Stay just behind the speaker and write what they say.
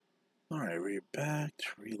Alright, we're back,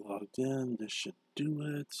 re-logged in, this should do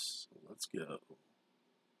it, so let's go.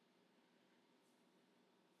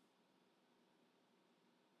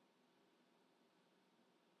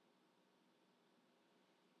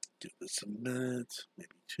 Do this a minute, maybe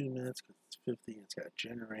 2 minutes, because it's 50, it's got to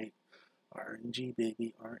generate. RNG,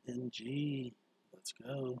 baby, RNG, let's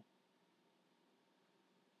go.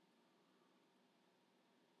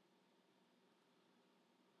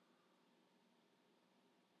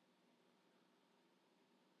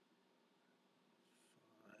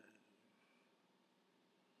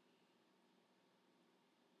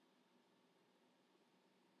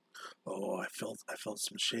 Oh, I felt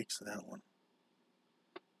some shakes in that one.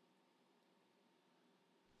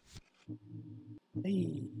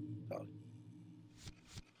 Hey, doggy.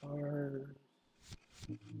 Cars.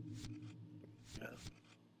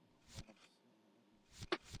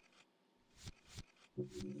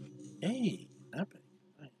 Hey, epic,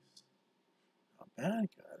 nice. Not bad,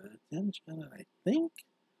 got it attention, and I think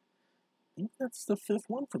that's the 5th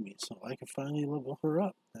one for me, so I can finally level her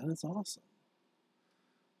up. That is awesome.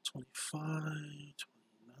 25, 29.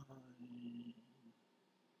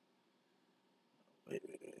 Wait.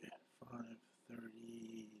 5,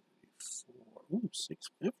 30, 34. Ooh,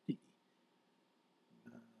 650.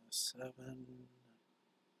 7,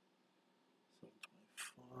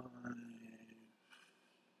 725.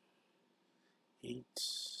 8,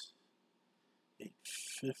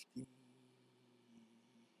 850.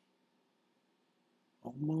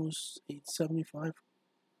 Almost 875.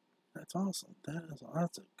 That's awesome.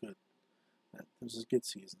 That's a good. This is a good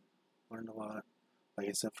season. Learned a lot. Like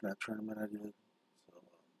I said, for that tournament I did. So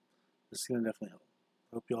this is gonna definitely help.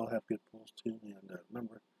 Hope you all have good pulls too. And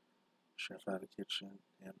remember, Chef Out of the Kitchen,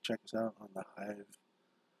 and check us out on the Hive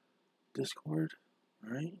Discord.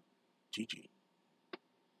 All right, GG.